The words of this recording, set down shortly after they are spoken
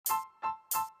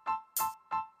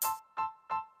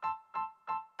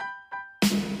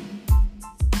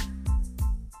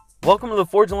Welcome to the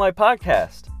Forging Life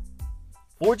podcast.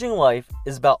 Forging Life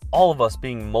is about all of us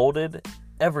being molded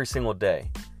every single day.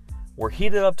 We're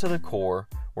heated up to the core,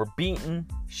 we're beaten,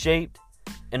 shaped,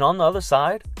 and on the other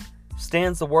side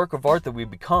stands the work of art that we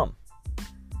become.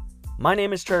 My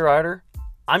name is Trey Ryder.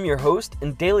 I'm your host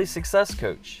and daily success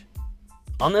coach.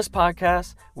 On this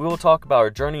podcast, we will talk about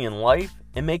our journey in life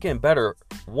and making it better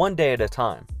one day at a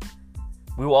time.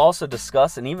 We will also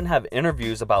discuss and even have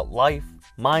interviews about life,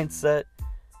 mindset,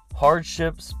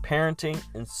 hardships, parenting,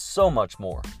 and so much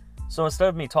more. So instead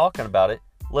of me talking about it,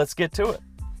 let's get to it.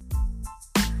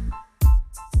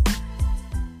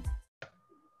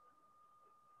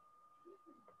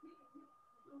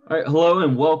 All right, hello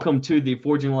and welcome to the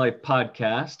Forging Life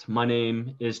podcast. My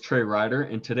name is Trey Ryder,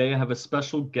 and today I have a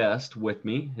special guest with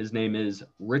me. His name is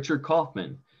Richard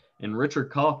Kaufman, and Richard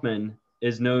Kaufman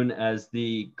is known as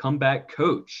the Comeback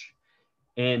Coach.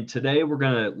 And today we're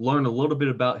going to learn a little bit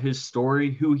about his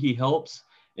story, who he helps,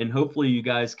 and hopefully you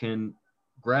guys can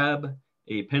grab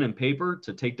a pen and paper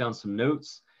to take down some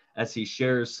notes as he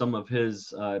shares some of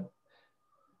his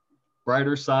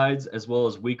brighter sides as well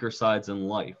as weaker sides in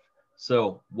life.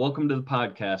 So welcome to the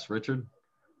podcast, Richard.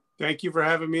 Thank you for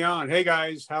having me on. Hey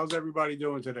guys, how's everybody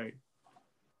doing today?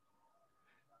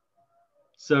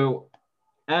 So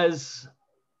as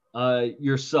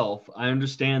yourself, I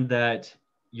understand that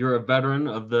you're a veteran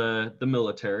of the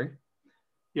military.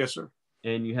 Yes, sir.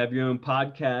 And you have your own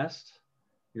podcast.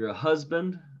 You're a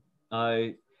husband.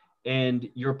 And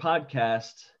your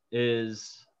podcast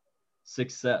is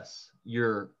Success.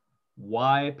 Your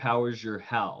why powers your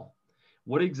how.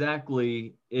 What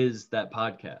exactly is that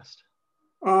podcast?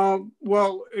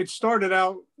 Well, it started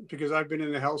out because I've been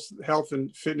in the health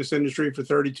and fitness industry for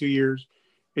 32 years.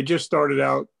 It just started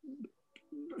out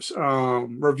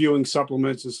reviewing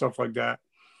supplements and stuff like that.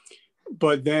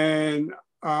 But then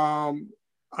I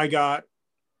had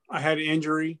an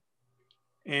injury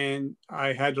and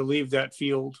I had to leave that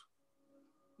field.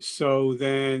 So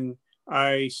then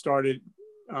I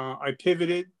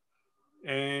pivoted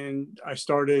and I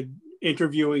started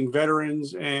interviewing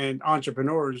veterans and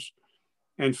entrepreneurs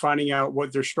and finding out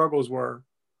what their struggles were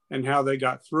and how they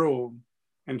got through them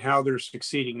and how they're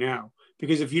succeeding now.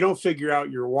 Because if you don't figure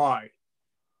out your why,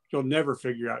 you'll never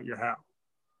figure out your how,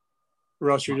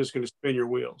 or else you're just going to spin your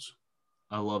wheels.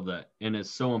 I love that. And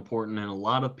it's so important. And a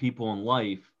lot of people in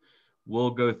life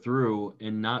will go through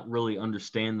and not really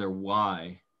understand their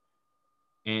why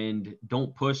and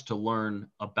don't push to learn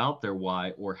about their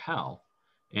why or how,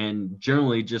 and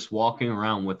generally just walking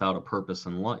around without a purpose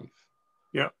in life.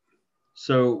 Yeah.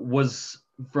 So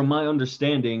from my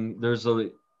understanding, there's a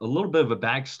little bit of a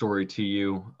backstory to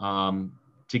you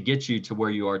to get you to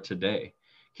where you are today.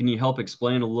 Can you help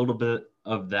explain a little bit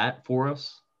of that for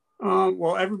us?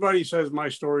 Well, everybody says my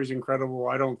story is incredible.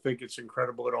 I don't think it's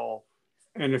incredible at all.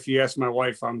 And if you ask my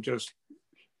wife, I'm just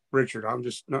Richard. I'm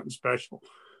just nothing special.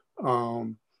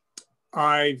 I'm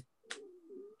going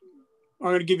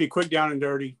to give you a quick down and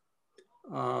dirty.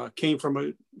 Came from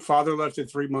a father left at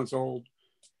 3 months old.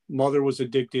 Mother was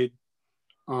addicted.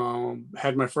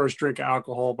 Had my first drink of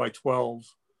alcohol by 12.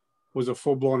 Was a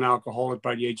full-blown alcoholic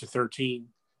by the age of 13.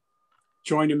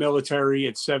 Joined the military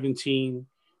at 17.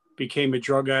 Became a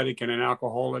drug addict and an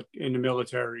alcoholic in the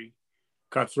military.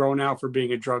 Got thrown out for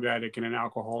being a drug addict and an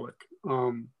alcoholic.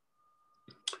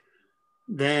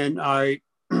 Then I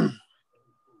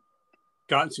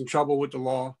got in some trouble with the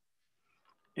law,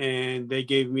 and they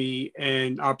gave me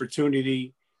an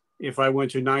opportunity. If I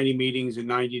went to 90 meetings in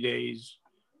 90 days,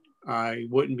 I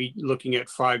wouldn't be looking at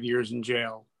 5 years in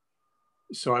jail.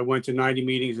 So I went to 90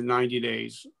 meetings in 90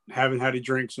 days. Haven't had a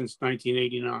drink since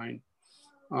 1989.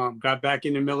 Got back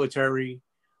in the military.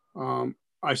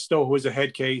 I still was a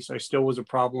head case. I still was a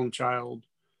problem child.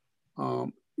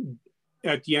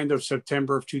 At the end of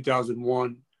September of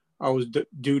 2001, I was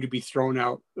due to be thrown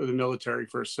out of the military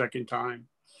for a second time.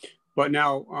 But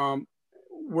now,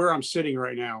 where I'm sitting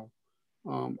right now,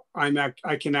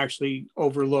 I can actually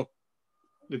overlook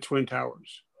the Twin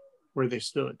Towers where they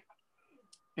stood.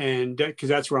 And because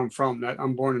that's where I'm from, that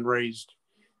I'm born and raised.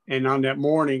 And on that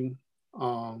morning,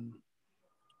 I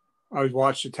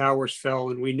watched the towers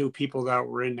fell, and we knew people that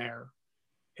were in there,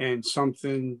 and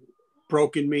something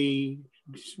broke in me.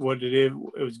 What it is,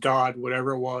 it was God,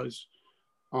 whatever it was.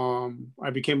 I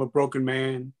became a broken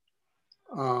man.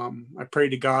 I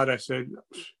prayed to God. I said,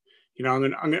 I'm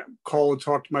gonna call and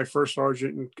talk to my first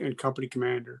sergeant and company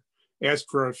commander. Ask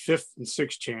for a 5th and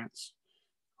 6th chance.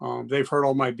 They've heard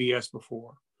all my BS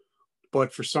before,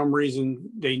 but for some reason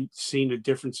they seen a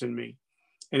difference in me.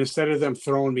 And instead of them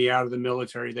throwing me out of the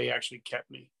military, they actually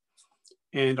kept me.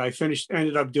 And I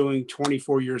ended up doing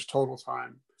 24 years total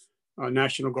time.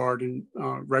 National Guard and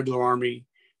regular Army,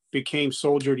 became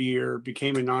Soldier of the Year,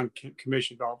 became a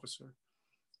non-commissioned officer.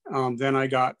 Then I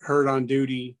got hurt on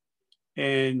duty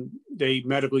and they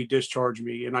medically discharged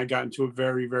me, and I got into a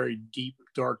very, very deep,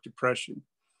 dark depression.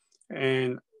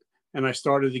 And I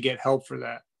started to get help for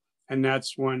that. And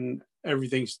that's when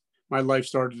my life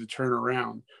started to turn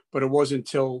around. But it wasn't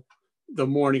until the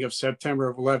morning of September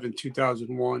of 11,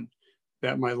 2001,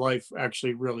 that my life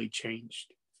actually really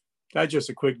changed. That's just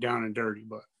a quick down and dirty,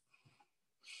 but.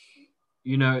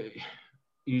 You know,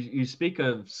 you speak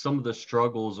of some of the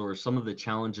struggles or some of the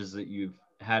challenges that you've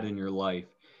had in your life.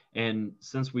 And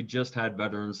since we just had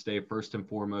Veterans Day, first and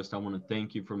foremost, I want to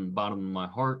thank you from the bottom of my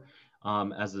heart.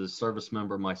 As a service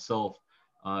member myself,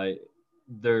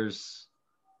 there's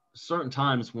certain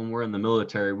times when we're in the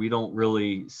military, we don't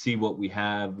really see what we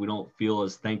have. We don't feel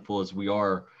as thankful as we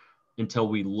are until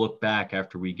we look back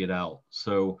after we get out.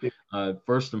 So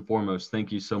first and foremost,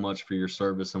 thank you so much for your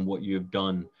service and what you have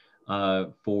done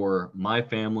for my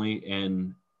family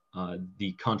and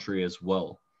the country as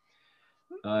well.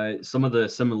 Some of the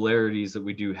similarities that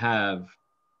we do have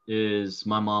is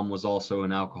my mom was also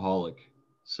an alcoholic.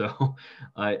 So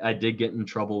I did get in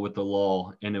trouble with the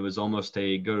law, and it was almost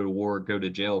a go to war, go to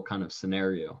jail kind of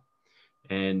scenario.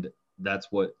 And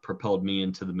that's what propelled me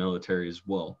into the military as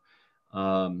well.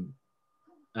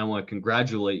 I want to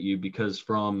congratulate you because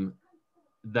from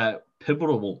that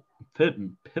pivotal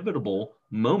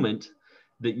moment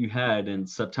that you had in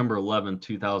September 11,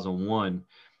 2001,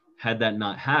 had that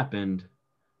not happened,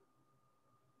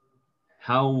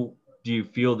 how do you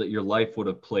feel that your life would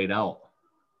have played out?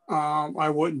 I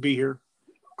wouldn't be here.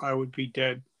 I would be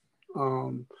dead.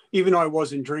 Even though I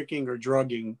wasn't drinking or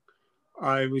drugging,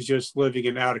 I was just living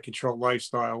an out of control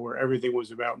lifestyle where everything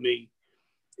was about me.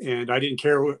 And I didn't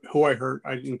care who I hurt.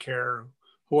 I didn't care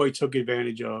who I took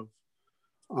advantage of.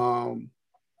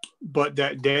 But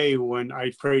that day when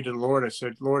I prayed to the Lord, I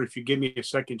said, Lord, if you give me a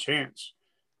second chance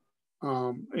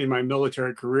in my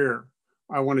military career,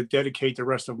 I want to dedicate the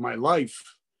rest of my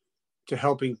life to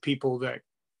helping people that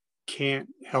can't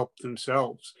help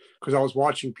themselves. Because I was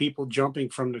watching people jumping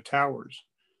from the towers.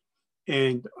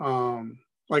 And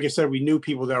like I said, we knew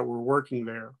people that were working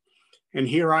there. And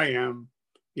here I am,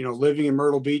 living in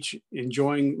Myrtle Beach,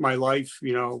 enjoying my life,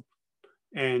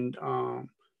 and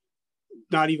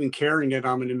not even caring that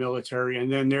I'm in the military.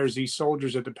 And then there's these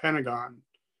soldiers at the Pentagon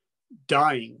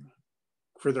dying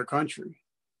for their country.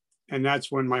 And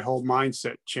that's when my whole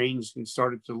mindset changed and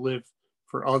started to live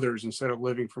for others instead of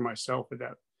living for myself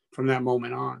from that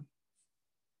moment on.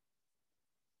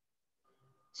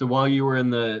 So while you were in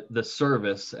the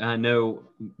service, and I know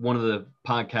one of the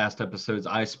podcast episodes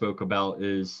I spoke about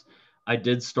is I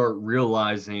did start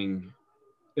realizing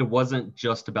it wasn't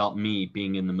just about me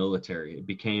being in the military. It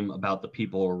became about the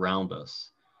people around us.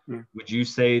 Yeah. Would you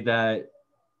say that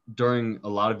during a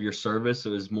lot of your service, it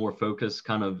was more focused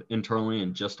kind of internally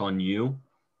and just on you?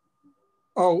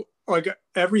 Oh, like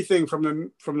everything from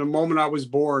the moment I was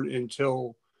born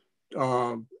until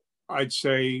I'd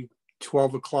say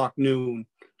 12 o'clock noon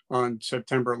on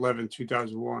September 11,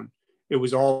 2001. It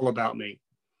was all about me.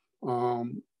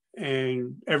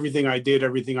 And everything I did,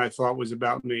 everything I thought was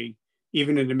about me.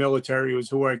 Even in the military, it was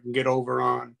who I can get over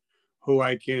on, who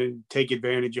I can take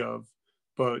advantage of.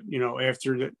 But,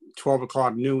 after the 12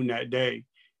 o'clock noon that day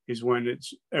is when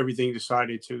I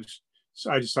decided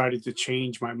to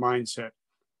change my mindset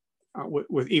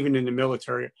with even in the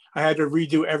military. I had to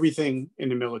redo everything in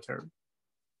the military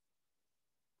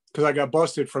because I got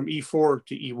busted from E4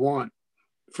 to E1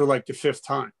 for like the 5th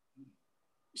time.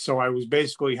 So I was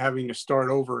basically having to start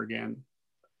over again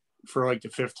for like the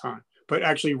 5th time, but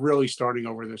actually really starting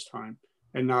over this time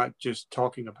and not just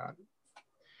talking about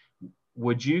it.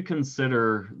 Would you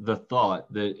consider the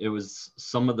thought that it was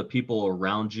some of the people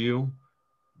around you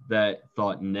that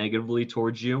thought negatively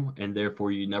towards you and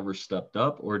therefore you never stepped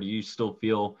up? Or do you still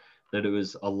feel that it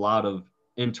was a lot of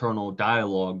internal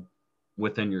dialogue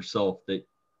within yourself that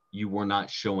you were not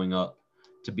showing up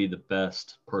to be the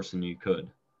best person you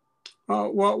could?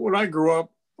 Well, when I grew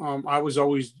up, I was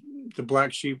always the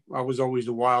black sheep. I was always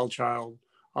the wild child.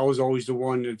 I was always the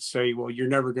one that'd say, well, you're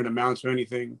never going to amount to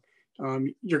anything.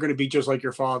 You're going to be just like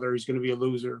your father. He's going to be a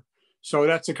loser. So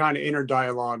that's the kind of inner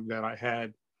dialogue that I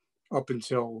had up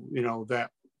until,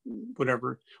 that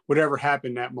whatever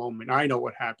happened that moment. I know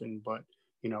what happened, but,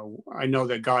 I know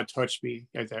that God touched me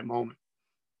at that moment.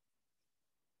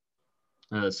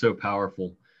 So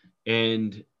powerful.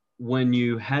 And when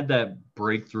you had that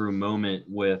breakthrough moment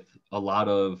with a lot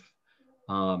of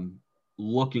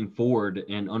looking forward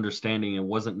and understanding it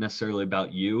wasn't necessarily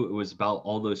about you, it was about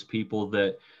all those people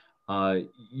that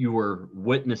you were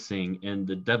witnessing and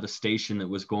the devastation that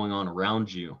was going on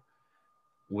around you.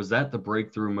 Was that the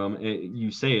breakthrough moment? You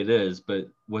say it is, but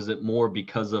was it more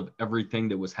because of everything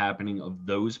that was happening of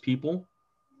those people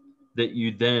that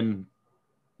you then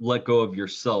let go of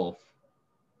yourself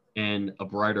and a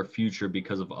brighter future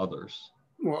because of others?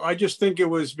 Well, I just think it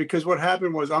was because what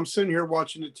happened was I'm sitting here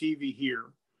watching the TV here,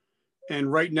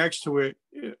 and right next to it,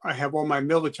 I have all my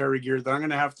military gear that I'm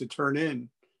going to have to turn in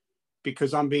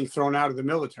because I'm being thrown out of the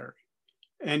military.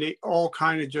 And it all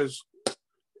kind of just,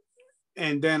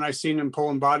 and then I seen them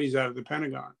pulling bodies out of the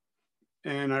Pentagon.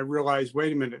 And I realized,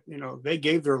 wait a minute, you know, they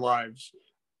gave their lives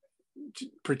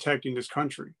protecting this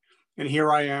country. And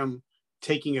here I am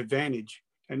taking advantage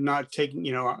and not taking,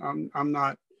 you know, I'm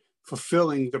not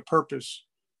fulfilling the purpose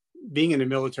being in the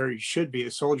military should be,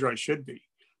 the soldier I should be.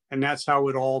 And that's how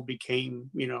it all became,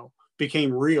 you know,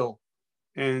 became real.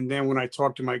 And then when I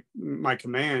talked to my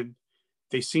command,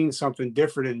 they seen something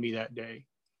different in me that day.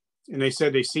 And they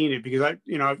said they seen it because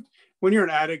you know, when you're an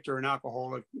addict or an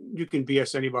alcoholic, you can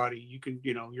BS anybody. You can,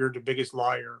 you know, you're the biggest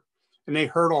liar. And they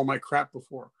heard all my crap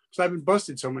before. So I've been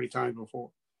busted so many times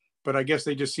before. But I guess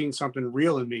they just seen something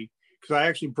real in me because I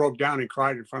actually broke down and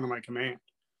cried in front of my command.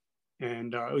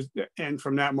 And and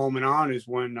from that moment on is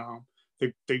when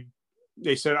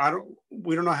they said,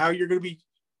 we don't know how you're going to be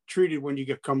treated when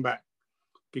you come back,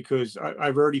 because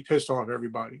I've already pissed off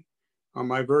everybody.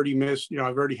 I've already missed, you know,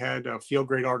 I've already had a field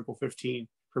grade Article 15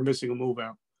 for missing a move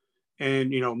out.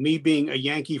 And, you know, me being a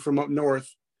Yankee from up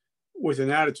north with an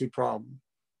attitude problem,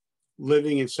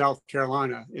 living in South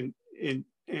Carolina and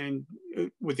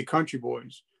with the country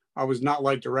boys, I was not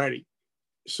liked already.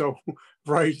 So,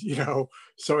 right, you know,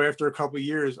 so after a couple of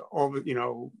years, you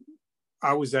know,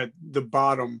 I was at the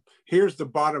bottom. Here's the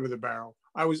bottom of the barrel.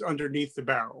 I was underneath the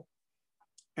barrel,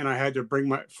 and I had to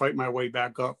fight my way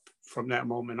back up from that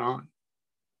moment on.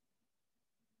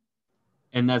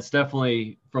 And that's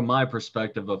definitely, from my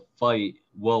perspective, a fight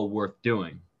well worth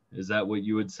doing. Is that what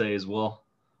you would say as well?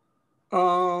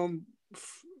 For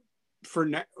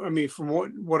now, I mean, from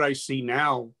what I see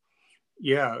now,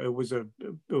 yeah, it was a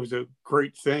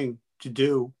great thing to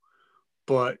do,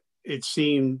 but it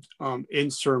seemed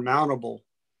insurmountable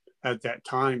at that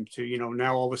time. To, you know,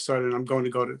 now all of a sudden I'm going to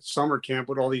go to summer camp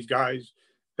with all these guys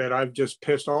that I've just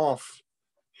pissed off,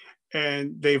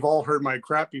 and they've all heard my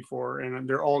crap before, and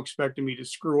they're all expecting me to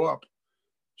screw up.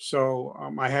 So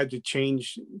I had to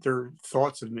change their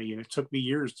thoughts of me, and it took me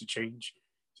years to change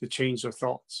their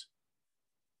thoughts.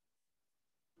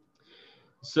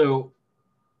 So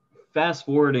fast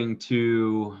forwarding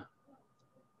to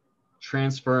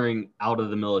transferring out of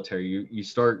the military, you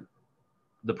start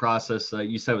the process.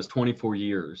 You said it was 24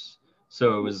 years.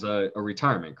 So it was a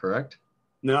retirement, correct?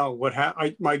 No,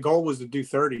 my goal was to do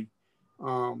 30.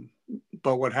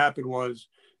 But what happened was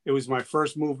it was my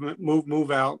first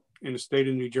move out in the state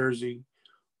of New Jersey.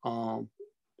 You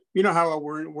know how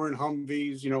we're in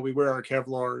Humvees, you know, we wear our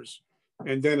Kevlars.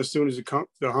 And then as soon as the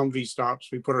Humvee stops,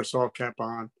 we put our soft cap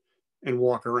on and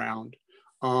walk around.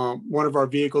 One of our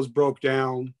vehicles broke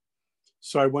down.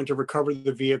 So I went to recover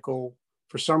the vehicle.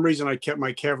 For some reason, I kept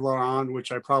my Kevlar on,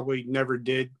 which I probably never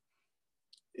did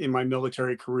in my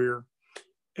military career.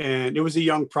 And it was a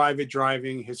young private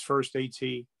driving his first AT.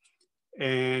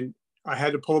 And I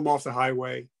had to pull him off the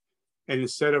highway. And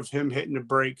instead of him hitting the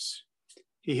brakes,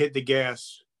 he hit the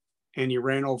gas, and he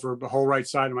ran over the whole right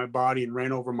side of my body and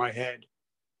ran over my head.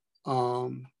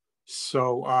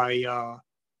 So I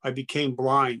became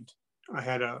blind. I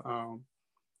had a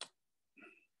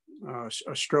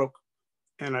stroke,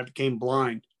 and I became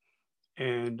blind.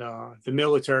 And the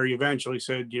military eventually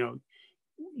said, you know,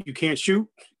 you can't shoot,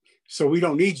 so we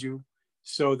don't need you.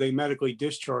 So they medically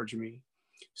discharged me.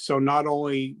 So not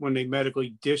only when they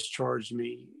medically discharged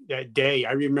me that day,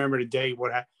 I remember the day,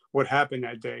 what happened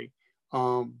that day.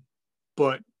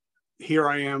 But here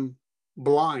I am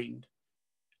blind,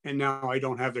 and now I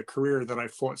don't have the career that I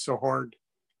fought so hard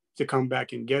to come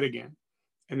back and get again.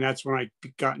 And that's when I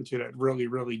got into that really,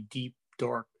 really deep,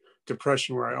 dark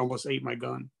depression where I almost ate my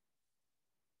gun.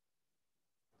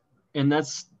 And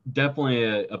that's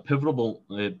definitely a pivotal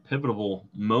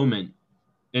moment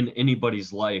in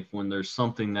anybody's life when there's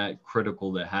something that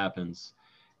critical that happens.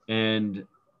 And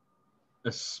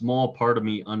a small part of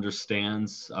me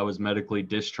understands. I was medically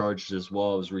discharged as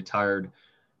well. I was retired.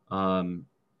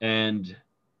 And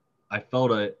I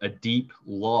felt a deep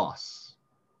loss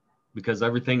because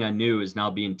everything I knew is now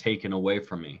being taken away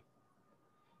from me.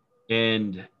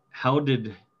 And how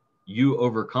did you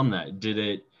overcome that?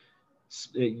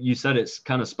 You said it's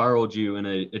kind of spiraled you in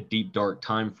a deep, dark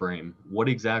time frame. What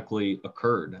exactly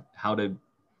occurred? How did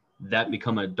that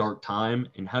become a dark time,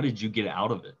 and how did you get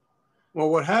out of it? Well,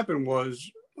 what happened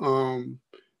was,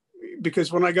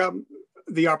 because when I got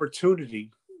the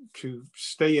opportunity to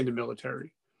stay in the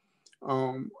military,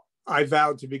 um, I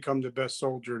vowed to become the best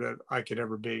soldier that I could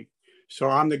ever be. So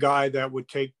I'm the guy that would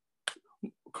take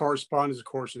correspondence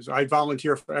courses. I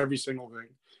volunteer for every single thing.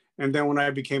 And then when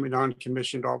I became a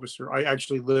non-commissioned officer, I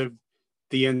actually lived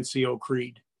the NCO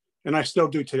creed, and I still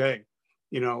do today.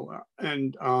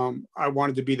 And I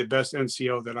wanted to be the best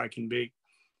NCO that I can be,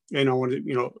 and I wanted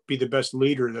to, be the best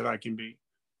leader that I can be.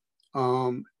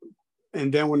 Um,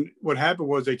 and then what happened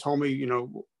was they told me,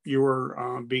 you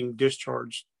were being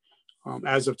discharged.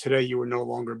 As of today, you will no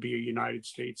longer be a United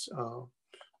States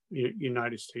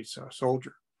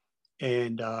soldier,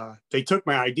 and they took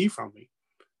my ID from me,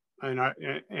 and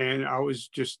I was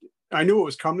just, I knew it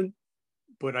was coming,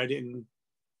 but I didn't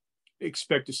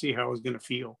expect to see how I was going to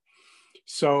feel.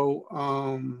 So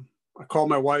I called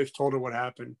my wife, told her what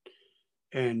happened,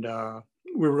 and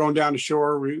we were going down the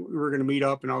shore. We were going to meet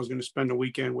up, and I was going to spend the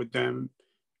weekend with them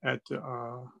at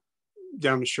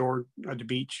down the shore at the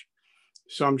beach.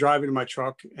 So I'm driving in my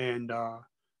truck, and I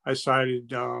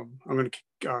decided I'm going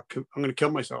to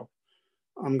kill myself.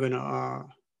 I'm going to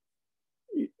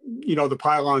the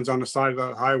pylons on the side of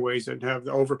the highways that have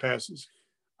the overpasses.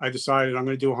 I decided I'm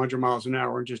going to do 100 miles an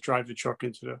hour and just drive the truck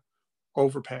into the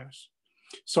overpass.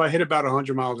 So I hit about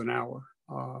 100 miles an hour.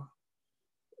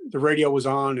 The radio was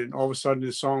on, and all of a sudden,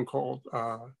 this song called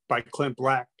by Clint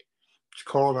Black. It's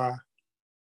called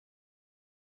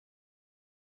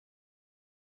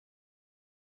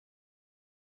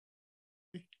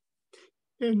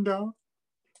and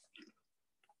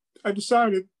I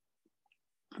decided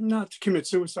not to commit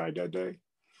suicide that day.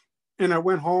 And I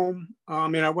went home,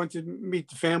 and I went to meet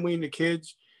the family and the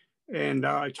kids. And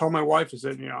I told my wife, I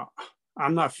said,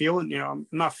 I'm not feeling, I'm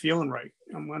not feeling right.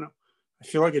 I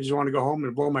feel like I just want to go home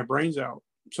and blow my brains out.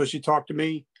 So she talked to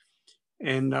me,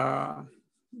 and the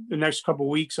next couple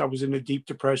of weeks I was in a deep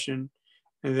depression.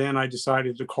 And then I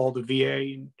decided to call the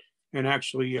VA and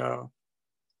actually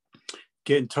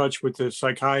get in touch with the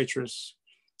psychiatrist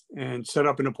and set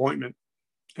up an appointment.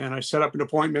 And I set up an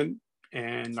appointment,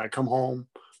 and I come home.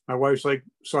 My wife's like,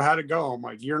 so how'd it go? I'm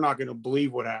like, you're not going to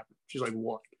believe what happened. She's like,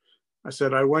 what? I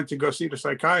said, I went to go see the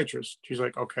psychiatrist. She's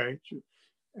like, okay.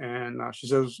 And she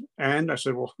says, and I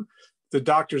said, well, the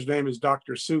doctor's name is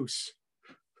Dr. Seuss,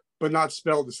 but not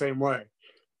spelled the same way.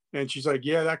 And she's like,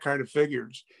 yeah, that kind of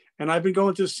figures. And I've been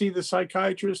going to see the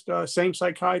psychiatrist, same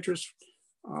psychiatrist,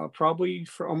 probably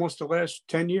for almost the last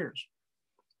 10 years.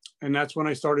 And that's when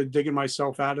I started digging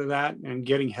myself out of that and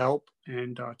getting help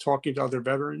and talking to other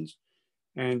veterans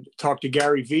and talked to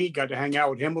Gary Vee, got to hang out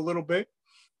with him a little bit.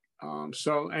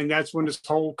 And that's when this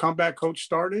whole Comeback Coach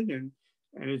started, and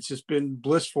it's just been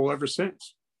blissful ever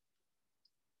since.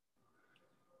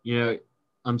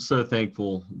 I'm so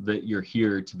thankful that you're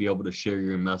here to be able to share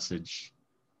your message.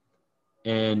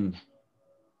 And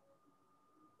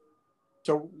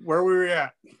so where were we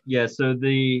at? Yeah, so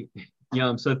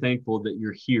I'm so thankful that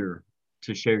you're here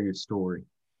to share your story,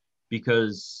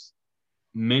 because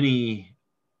many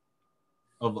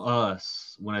of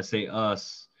us, when I say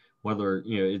us, whether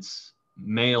it's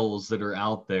males that are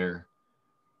out there,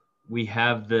 we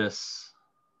have this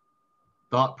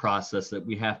thought process that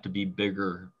we have to be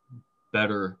bigger,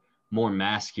 better, more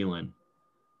masculine.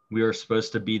 We are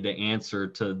supposed to be the answer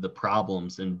to the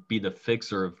problems and be the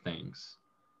fixer of things.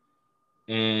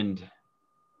 And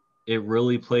it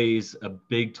really plays a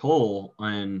big toll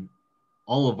on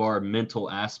all of our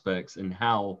mental aspects and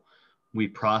how we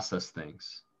process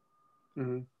things.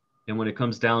 Mm-hmm. And when it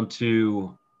comes down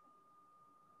to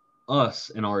us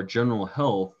and our general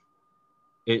health,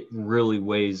 it really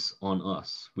weighs on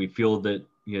us. We feel that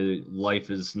life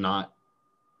is not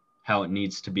how it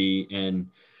needs to be, and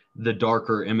the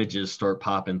darker images start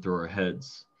popping through our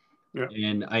heads. Yeah.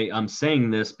 And I'm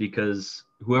saying this because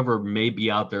whoever may be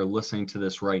out there listening to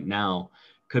this right now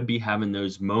could be having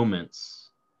those moments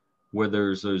where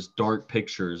there's those dark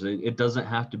pictures. It doesn't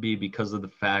have to be because of the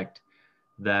fact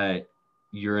that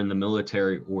you're in the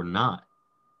military or not.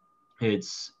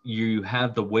 It's you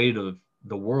have the weight of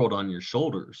the world on your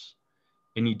shoulders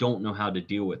and you don't know how to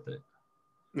deal with it.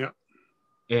 Yeah.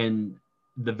 And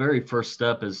the very first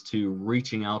step is to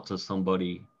reaching out to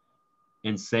somebody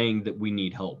and saying that we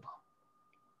need help.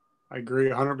 I agree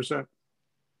 100%.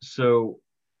 So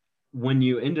when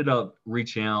you ended up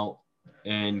reaching out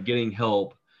and getting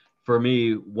help, for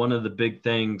me, one of the big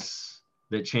things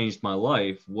that changed my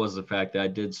life was the fact that I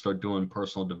did start doing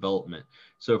personal development.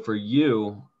 So for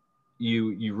you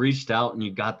reached out and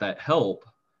you got that help.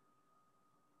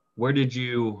 Where did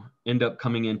you end up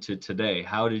coming into today?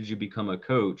 How did you become a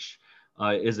coach?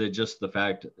 Is it just the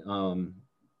fact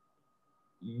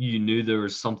you knew there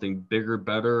was something bigger,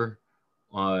 better?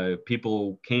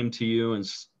 People came to you and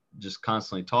just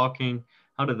constantly talking.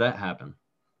 How did that happen?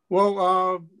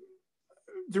 Well,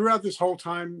 throughout this whole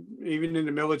time, even in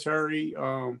the military,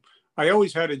 I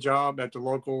always had a job at the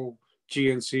local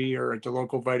GNC or at the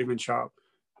local vitamin shop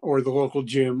or the local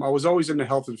gym. I was always in the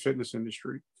health and fitness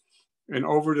industry. And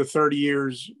over the 30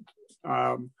 years,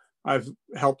 I've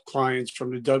helped clients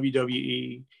from the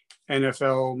WWE,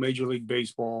 NFL, Major League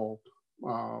Baseball,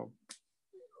 uh,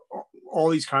 all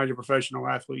these kinds of professional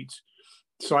athletes.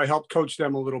 So I helped coach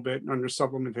them a little bit under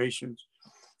supplementations.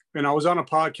 And I was on a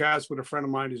podcast with a friend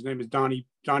of mine. His name is Donnie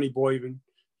Boyven.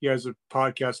 He has a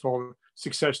podcast called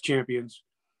Success Champions.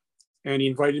 And he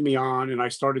invited me on, and I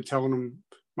started telling him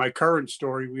my current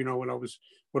story,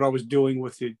 what I was doing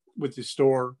with the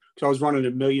store. So I was running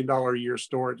 $1 million a year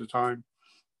store at the time.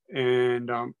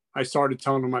 And I started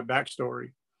telling him my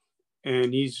backstory.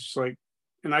 And he's just like,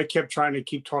 and I kept trying to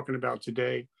keep talking about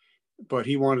today, but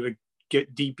he wanted to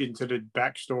get deep into the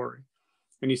backstory.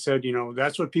 And he said,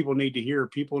 that's what people need to hear.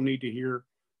 People need to hear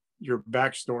your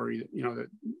backstory, that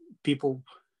people,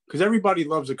 because everybody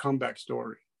loves a comeback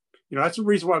story. That's the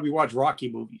reason why we watch Rocky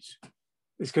movies.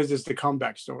 It's because it's the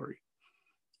comeback story.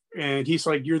 And he's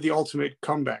like, you're the ultimate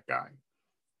comeback guy.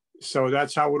 So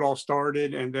that's how it all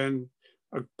started. And then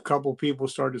a couple people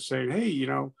started saying, hey,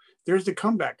 there's the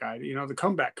comeback guy, the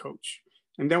comeback coach.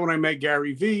 And then when I met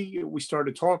Gary Vee, we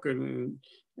started talking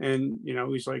and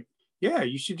he's like, yeah,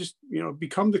 you should just,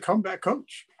 become the comeback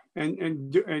coach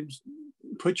and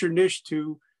put your niche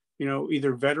to,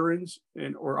 either veterans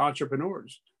or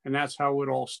entrepreneurs. And that's how it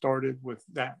all started with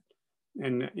that.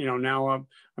 And, now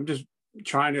I'm just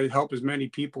trying to help as many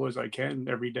people as I can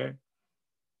every day.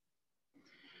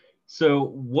 So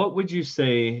what would you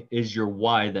say is your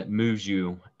why that moves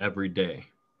you every day?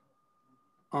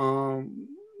 Well,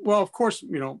 of course,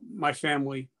 my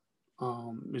family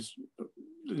is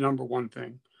the number one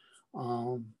thing.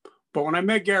 But when I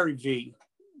met Gary Vee,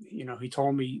 he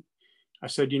told me, I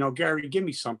said, Gary, give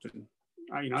me something.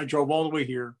 I drove all the way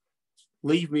here.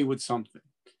 Leave me with something.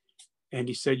 And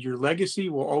he said, your legacy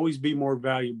will always be more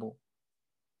valuable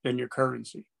than your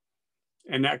currency.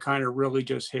 And that kind of really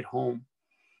just hit home.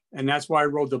 And that's why I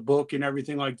wrote the book and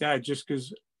everything like that, just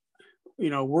because,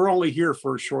 we're only here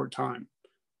for a short time,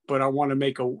 but I want to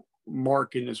make a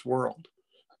mark in this world.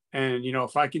 And,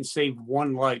 if I can save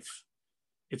one life,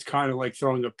 it's kind of like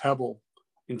throwing a pebble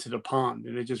into the pond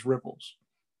and it just ripples.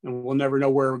 And we'll never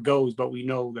know where it goes, but we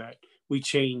know that we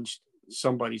changed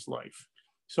somebody's life.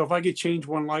 So if I could change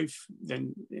one life,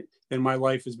 then my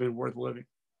life has been worth living.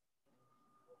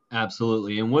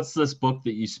 Absolutely. And what's this book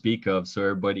that you speak of so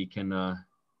everybody can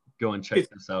go and check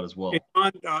this out as well? It's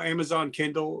on Amazon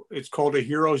Kindle. It's called A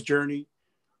Hero's Journey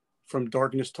from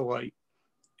Darkness to Light.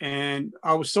 And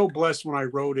I was so blessed when I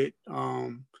wrote it.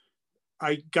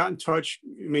 I got in touch.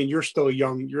 I mean, you're a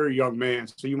young man,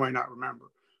 so you might not remember.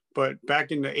 But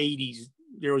back in the 80s,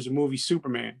 there was a movie,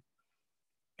 Superman.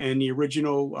 And the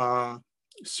original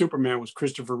Superman was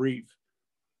Christopher Reeve.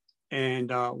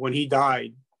 And when he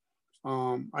died,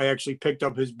 I actually picked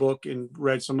up his book and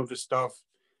read some of his stuff.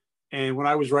 And when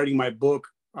I was writing my book,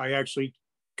 I actually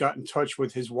got in touch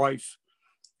with his wife.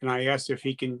 And I asked if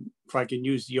I can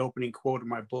use the opening quote of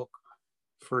my book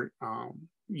for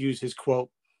use his quote.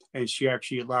 And she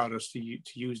actually allowed us to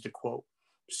use the quote.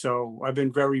 So I've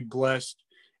been very blessed.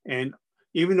 And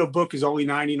even though the book is only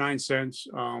 99 cents,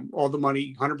 all the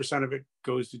money, 100% of it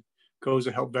goes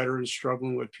to help veterans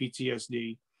struggling with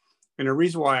PTSD. And the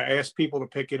reason why I ask people to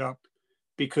pick it up,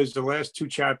 because the last 2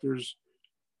 chapters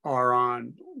are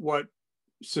on what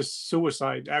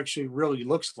suicide actually really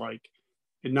looks like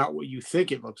and not what you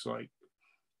think it looks like,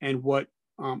 and what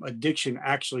addiction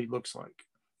actually looks like.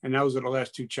 And those are the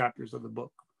last 2 chapters of the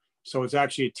book. So it's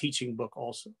actually a teaching book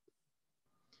also.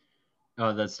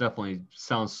 That's definitely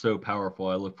sounds so powerful.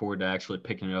 I look forward to actually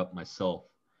picking it up myself.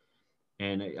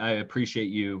 And I appreciate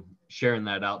you sharing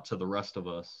that out to the rest of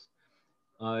us.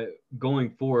 Going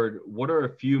forward, what are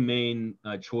a few main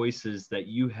choices that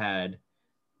you had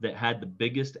that had the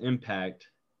biggest impact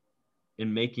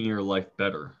in making your life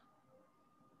better?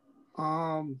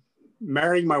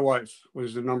 Marrying my wife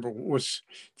was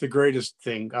the greatest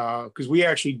thing, because we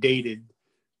actually dated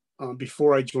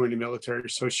before I joined the military.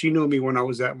 So she knew me when I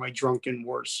was at my drunken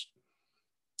worst.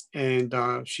 And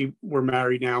we're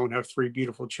married now and have 3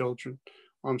 beautiful children.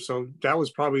 So that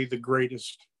was probably the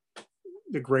greatest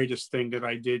thing that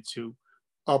I did to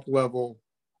up level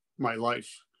my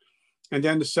life. And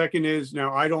then the second is,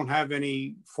 now I don't have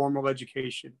any formal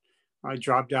education. I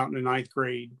dropped out in the 9th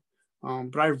grade,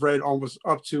 but I've read almost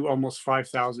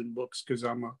 5,000 books because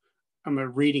I'm a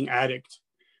reading addict.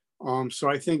 So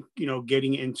I think,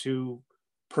 getting into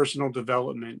personal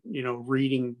development,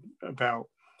 reading about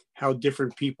how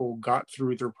different people got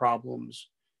through their problems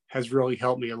has really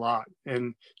helped me a lot.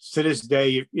 And to this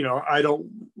day, I don't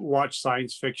watch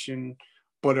science fiction,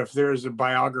 but if there's a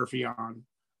biography on,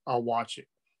 I'll watch it.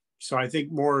 So I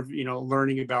think more of,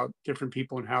 learning about different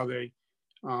people and how they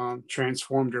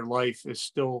transformed their life is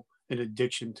still an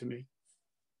addiction to me.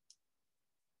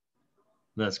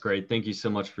 That's great. Thank you so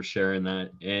much for sharing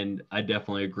that. And I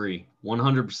definitely agree.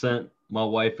 100%. My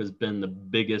wife has been the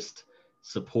biggest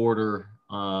supporter.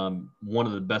 One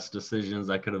of the best decisions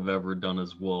I could have ever done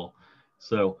as well.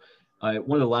 So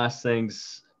one of the last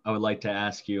things I would like to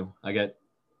ask you, I got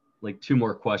like 2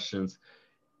 more questions.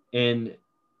 And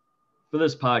for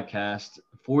this podcast,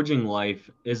 Forging Life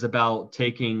is about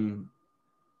taking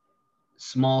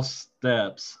small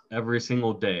steps every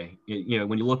single day.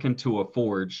 When you look into a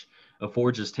forge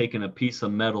is taking a piece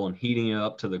of metal and heating it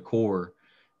up to the core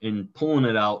and pulling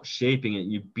it out, shaping it.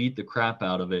 You beat the crap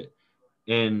out of it.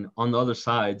 And on the other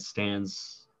side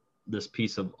stands this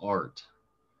piece of art,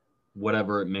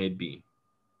 whatever it may be.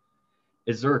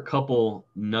 Is there a couple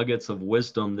nuggets of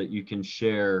wisdom that you can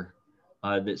share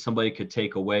that somebody could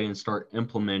take away and start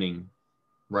implementing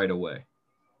right away?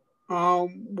 Well,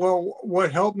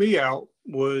 what helped me out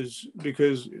was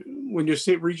because when you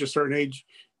reach a certain age,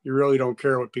 you really don't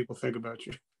care what people think about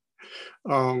you.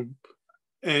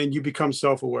 And you become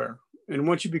self-aware. And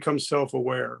once you become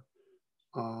self-aware,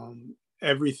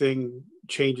 everything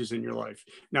changes in your life.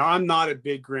 Now, I'm not a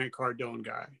big Grant Cardone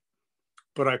guy,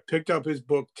 but I picked up his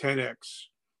book, 10X.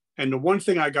 And the one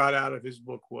thing I got out of his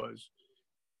book was,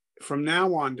 from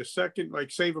now on, the second,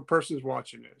 like, say if a person's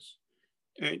watching this,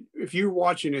 and if you're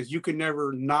watching this, you can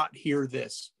never not hear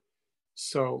this.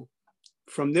 So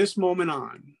from this moment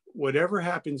on, whatever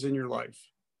happens in your life,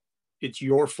 it's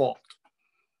your fault.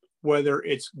 Whether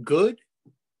it's good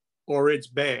or it's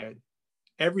bad,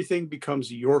 everything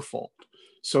becomes your fault.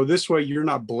 So this way, you're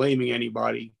not blaming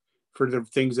anybody for the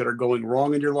things that are going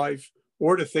wrong in your life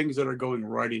or the things that are going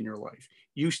right in your life.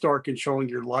 You start controlling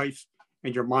your life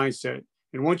and your mindset.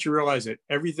 And once you realize that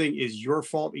everything is your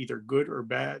fault, either good or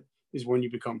bad, is when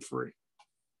you become free.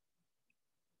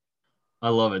 I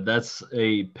love it. That's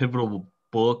a pivotal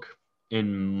book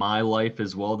in my life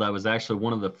as well. That was actually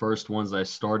one of the first ones I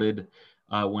started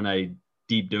when I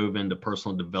deep dove into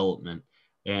personal development,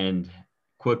 and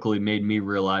quickly made me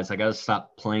realize I got to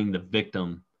stop playing the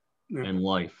victim in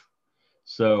life.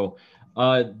 So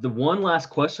the one last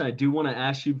question I do want to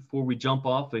ask you before we jump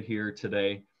off of here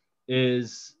today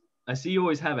is, I see you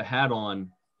always have a hat on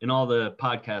in all the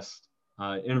podcast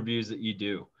interviews that you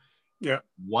do. Yeah.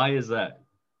 Why is that?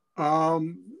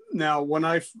 Now, when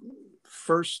I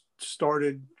first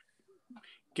started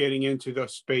getting into the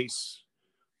space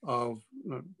of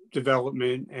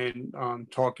development and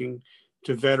talking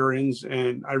to veterans,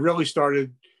 and I really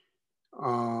started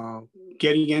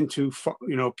getting into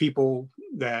people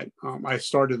that I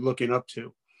started looking up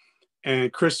to.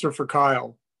 And Christopher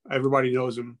Kyle, everybody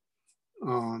knows him,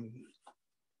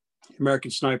 American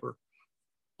Sniper,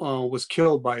 was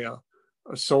killed by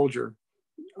a soldier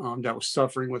that was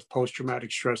suffering with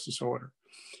post-traumatic stress disorder.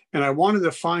 And I wanted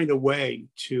to find a way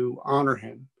to honor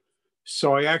him.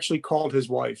 So I actually called his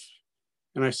wife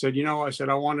and I said,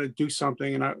 I want to do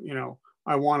something, and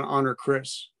I want to honor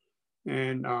Chris.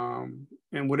 And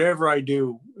whatever I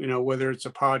do, whether it's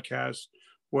a podcast,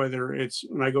 whether it's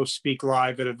when I go speak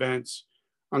live at events,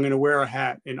 I'm going to wear a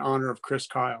hat in honor of Chris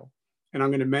Kyle. And I'm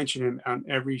going to mention him on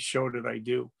every show that I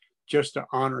do, just to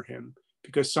honor him,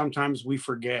 because sometimes we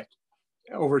forget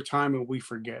over time, and we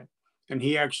forget. And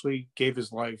he actually gave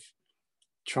his life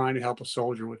trying to help a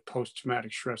soldier with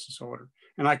post-traumatic stress disorder.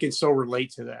 And I can so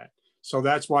relate to that. So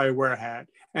that's why I wear a hat.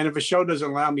 And if a show doesn't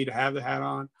allow me to have the hat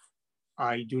on,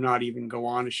 I do not even go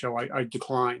on a show. I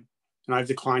decline. And I've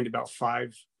declined about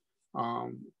 5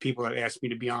 people that asked me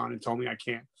to be on and told me I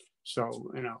can't.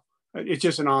 So, it's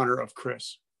just an honor of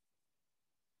Chris.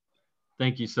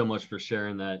 Thank you so much for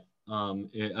sharing that.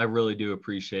 I really do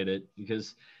appreciate it,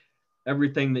 because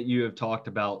everything that you have talked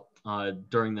about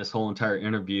during this whole entire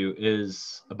interview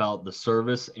is about the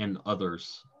service and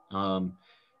others.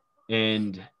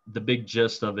 And the big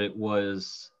gist of it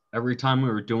was, every time we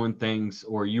were doing things,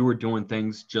 or you were doing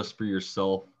things just for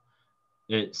yourself,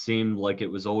 it seemed like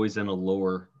it was always in a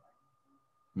lower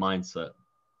mindset.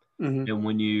 Mm-hmm. And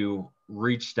when you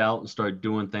reached out and started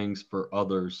doing things for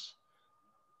others,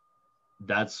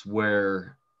 that's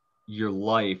where your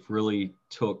life really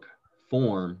took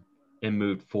form and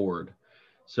moved forward.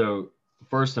 So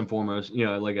first and foremost,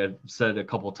 like I've said a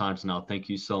couple of times now, thank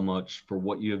you so much for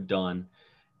what you have done.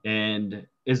 And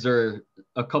is there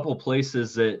a couple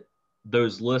places that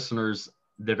those listeners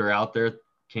that are out there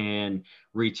can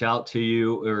reach out to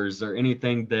you, or is there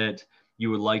anything that you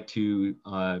would like to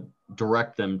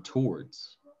direct them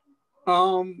towards?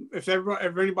 If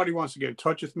anybody wants to get in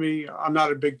touch with me, I'm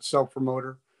not a big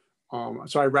self-promoter.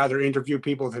 So I'd rather interview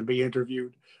people than be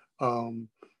interviewed.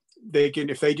 They can,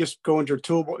 if they just go into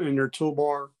their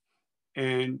toolbar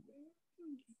and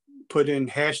put in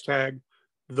hashtag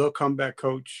The Comeback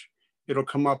Coach, it'll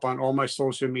come up on all my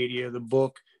social media, the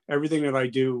book, everything that I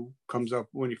do comes up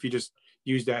if you just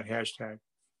use that hashtag.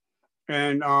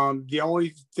 And the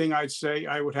only thing I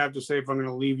would have to say, if I'm going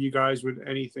to leave you guys with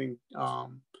anything, I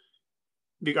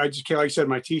just can't, like I said,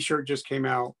 my t-shirt just came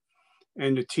out,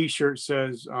 and the t-shirt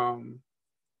says,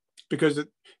 because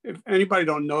if anybody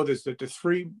don't know this, that the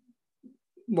 3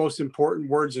 most important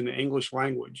words in the English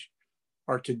language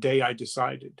are "today I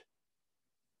decided."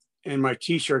 And my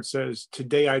t-shirt says,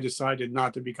 "Today I decided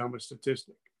not to become a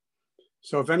statistic."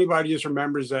 So if anybody just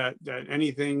remembers that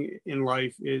anything in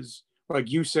life is, like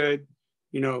you said,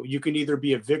 you can either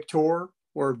be a victor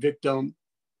or a victim.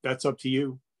 That's up to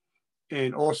you.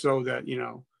 And also that,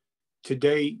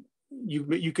 today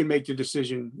you can make the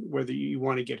decision whether you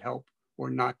want to get help or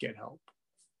not get help.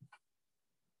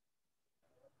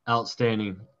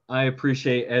 Outstanding. I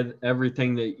appreciate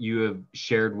everything that you have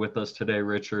shared with us today,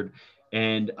 Richard.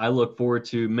 And I look forward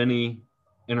to many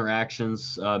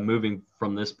interactions moving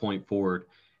from this point forward.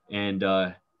 And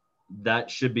that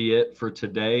should be it for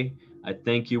today. I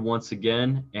thank you once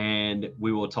again, and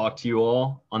we will talk to you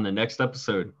all on the next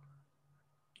episode.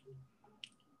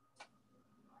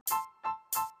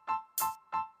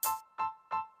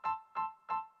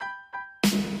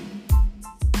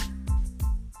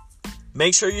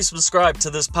 Make sure you subscribe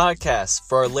to this podcast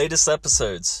for our latest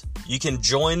episodes. You can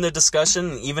join the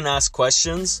discussion and even ask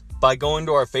questions by going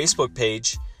to our Facebook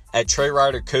page at Trey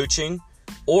Ryder Coaching,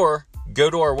 or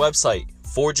go to our website,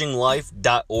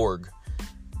 forginglife.org.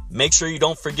 Make sure you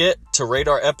don't forget to rate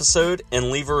our episode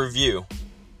and leave a review.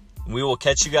 We will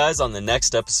catch you guys on the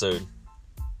next episode.